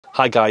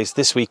Hi guys,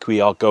 this week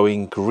we are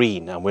going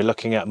green and we're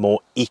looking at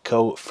more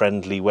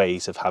eco-friendly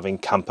ways of having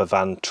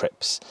campervan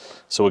trips.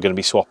 So we're going to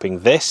be swapping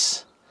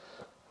this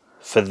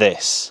for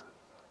this.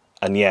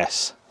 And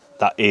yes,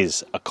 that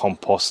is a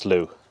compost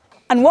loo.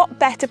 And what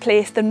better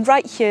place than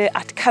right here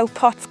at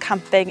Cowpots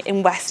Camping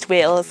in West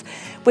Wales.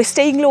 We're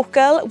staying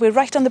local, we're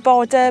right on the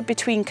border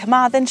between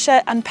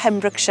Carmarthenshire and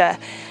Pembrokeshire.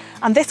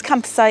 And this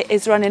campsite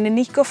is run in an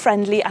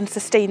eco-friendly and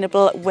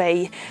sustainable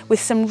way with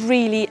some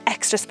really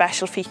extra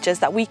special features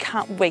that we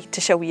can't wait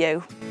to show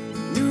you.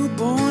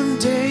 Newborn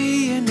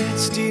day and it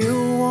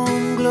still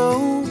won't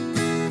glow.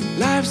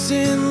 Life's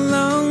in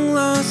long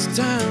lost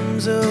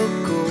times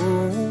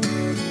ago.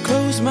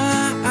 Close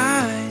my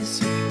eyes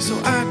so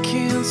I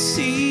can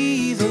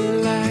see the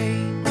light.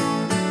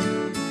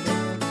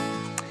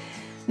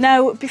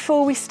 Now,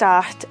 before we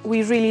start,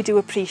 we really do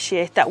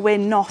appreciate that we're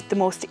not the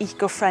most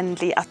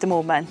eco-friendly at the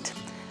moment.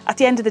 At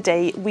the end of the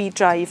day, we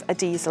drive a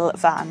diesel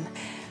van.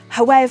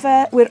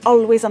 However, we're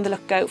always on the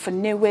lookout for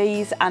new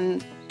ways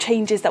and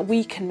changes that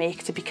we can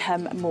make to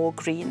become more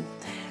green.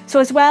 So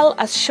as well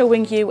as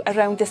showing you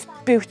around this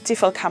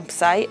beautiful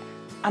campsite,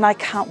 and I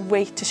can't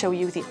wait to show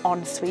you the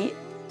ensuite,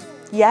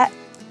 yet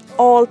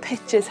all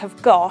pitches have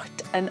got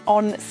an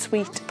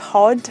ensuite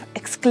pod,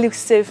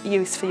 exclusive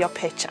use for your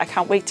pitch. I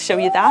can't wait to show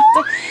you that.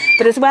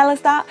 But as well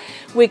as that,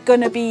 we're going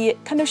to be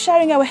kind of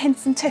sharing our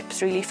hints and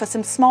tips really for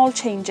some small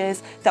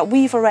changes that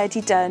we've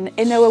already done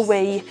in our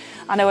way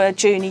and our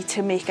journey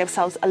to make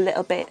ourselves a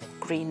little bit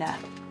greener.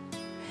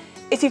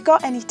 If you've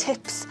got any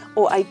tips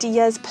or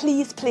ideas,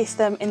 please place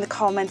them in the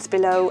comments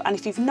below. And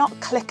if you've not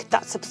clicked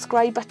that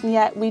subscribe button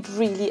yet, we'd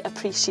really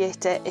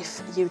appreciate it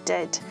if you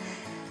did.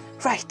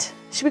 Right,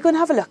 should we go and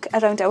have a look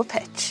around our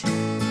pitch?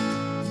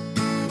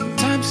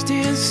 Time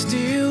stands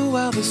still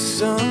while the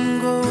sun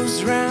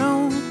goes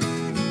round.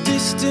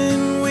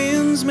 Distant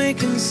winds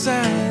making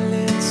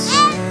silent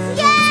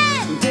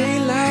sounds.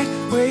 Daylight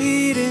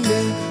waiting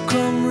to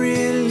come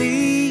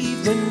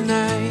relieve the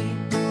night.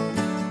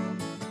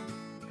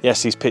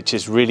 Yes, these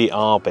pitches really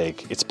are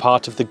big. It's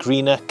part of the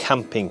Greener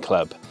Camping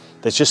Club.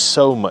 There's just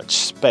so much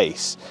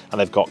space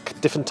and they've got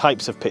different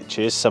types of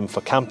pitches, some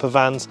for camper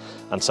vans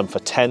and some for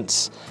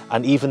tents,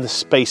 and even the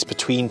space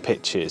between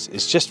pitches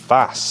is just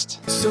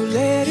vast. So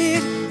let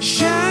it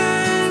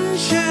shine,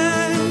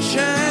 shine,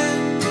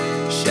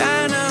 shine,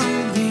 shine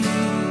on me.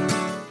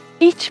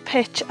 Each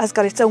pitch has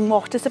got its own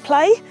water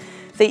supply.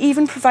 They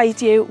even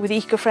provide you with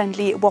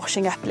eco-friendly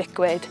washing up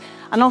liquid.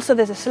 And also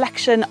there's a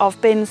selection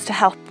of bins to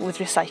help with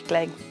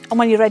recycling. And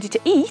when you're ready to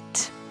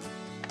eat,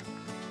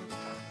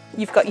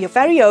 you've got your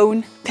very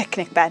own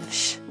picnic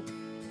bench.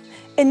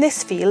 In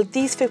this field,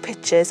 these few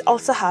pitches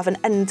also have an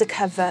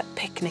undercover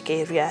picnic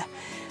area.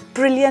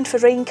 Brilliant for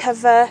rain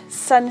cover,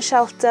 sun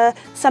shelter.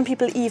 Some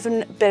people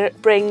even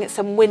bring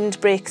some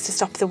wind breaks to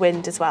stop the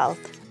wind as well.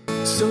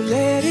 So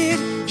let it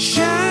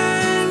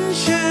shine,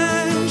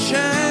 shine,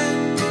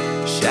 shine,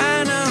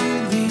 shine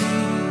on me.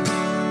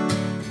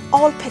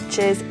 All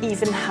pitches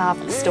even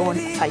have stone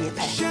fire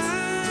pits.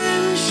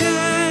 Shine,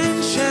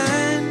 shine,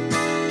 shine,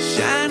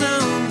 shine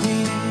on me.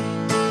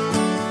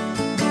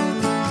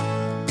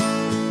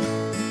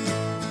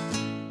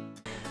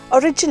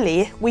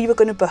 Originally, we were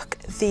going to book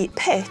the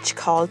pitch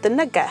called the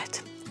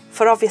Nugget,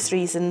 for obvious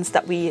reasons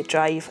that we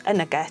drive a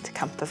Nugget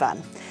camper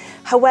van.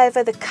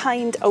 However, the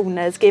kind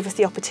owners gave us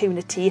the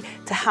opportunity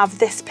to have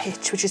this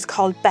pitch, which is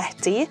called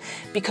Betty,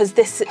 because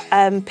this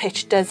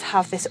pitch does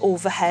have this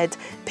overhead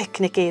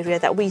picnic area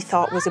that we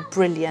thought was a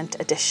brilliant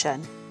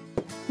addition.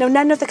 Now,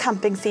 none of the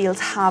camping fields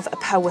have a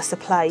power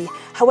supply.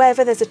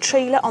 However, there's a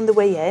trailer on the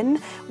way in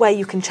where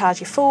you can charge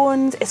your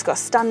phones. It's got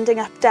standing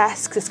up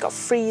desks, it's got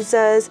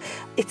freezers,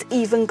 it's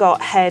even got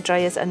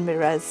hairdryers and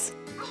mirrors.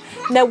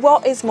 Now,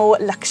 what is more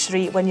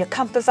luxury when you're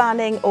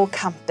campervanning or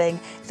camping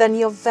than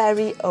your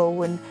very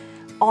own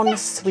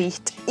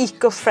ensuite,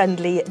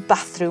 eco-friendly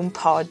bathroom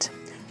pod?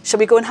 Shall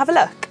we go and have a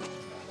look?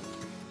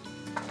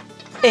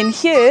 In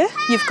here,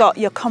 you've got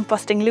your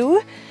composting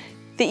loo.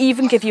 They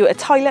even give you a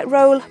toilet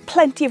roll,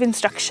 plenty of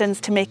instructions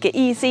to make it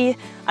easy,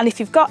 and if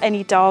you've got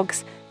any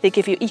dogs, they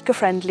give you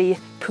eco-friendly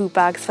poo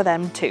bags for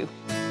them too.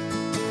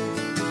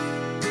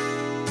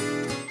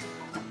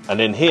 And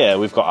in here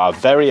we've got our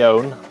very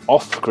own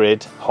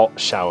off-grid hot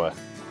shower.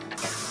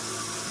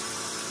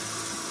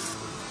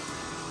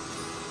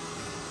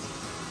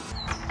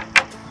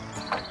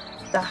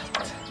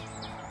 That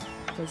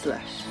was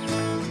lush.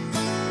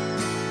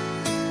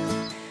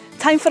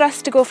 Time for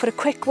us to go for a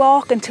quick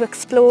walk and to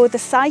explore the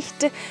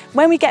site.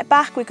 When we get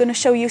back, we're going to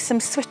show you some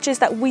switches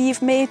that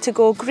we've made to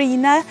go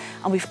greener,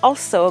 and we've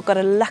also got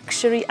a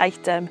luxury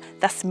item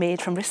that's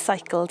made from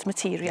recycled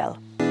material.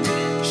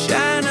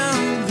 Shine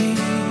on me.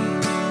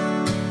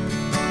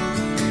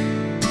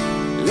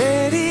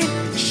 Let it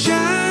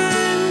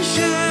shine,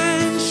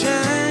 shine,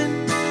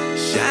 shine,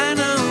 shine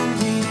on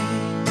me.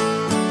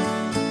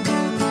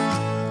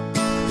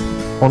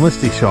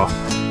 Honesty shop.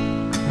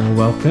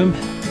 Welcome.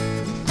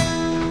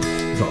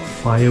 Got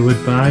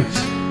firewood bags,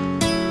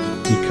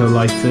 eco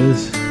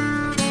lighters,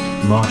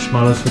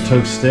 marshmallows for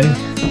toasting.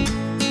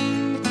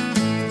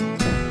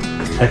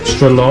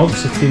 Extra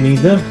logs if you need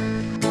them.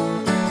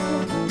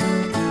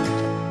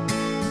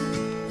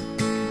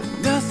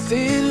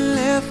 Nothing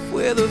left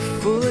where the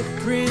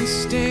footprints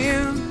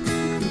stand.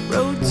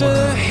 Roads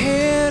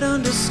ahead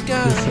under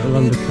sky.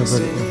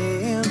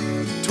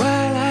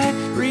 Twilight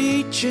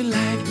reaching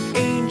like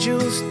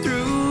angels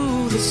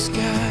through the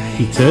sky.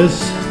 Heaters.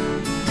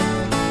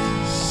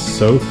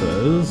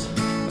 Sofas.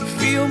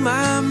 Feel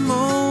my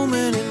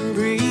moment and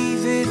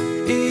breathe it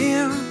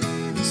in.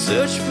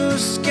 Search for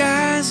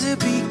skies that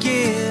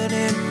begin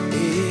and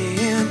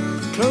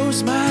end.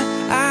 Close my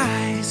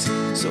eyes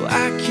so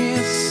I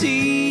can't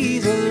see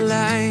the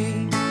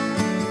light.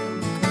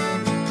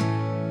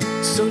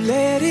 So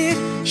let it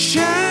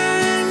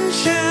shine,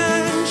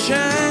 shine,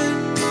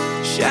 shine,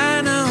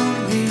 shine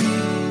on me.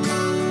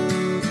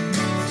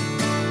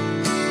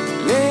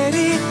 Let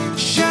it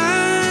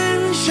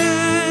shine,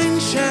 shine,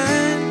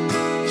 shine,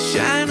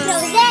 shine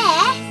on me.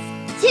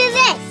 To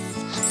this.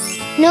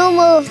 No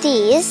more of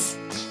these.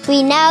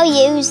 We now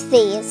use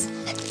these.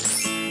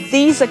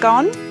 These are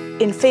gone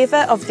in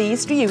favour of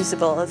these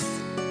reusables.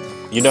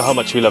 You know how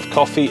much we love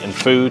coffee and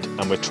food,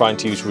 and we're trying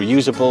to use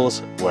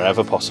reusables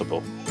wherever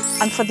possible.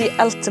 And for the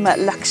ultimate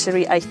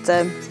luxury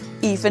item,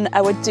 even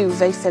our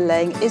duvet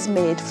filling is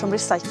made from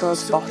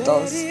recycled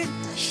bottles.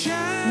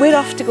 We're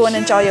off to go and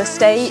enjoy your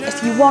stay.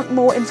 If you want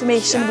more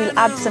information, we'll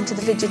add some to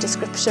the video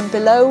description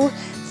below.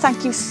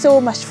 Thank you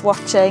so much for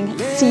watching.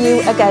 See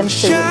you again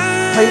soon.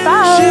 Bye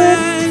bye.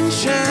 Shine,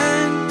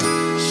 shine,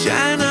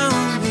 shine.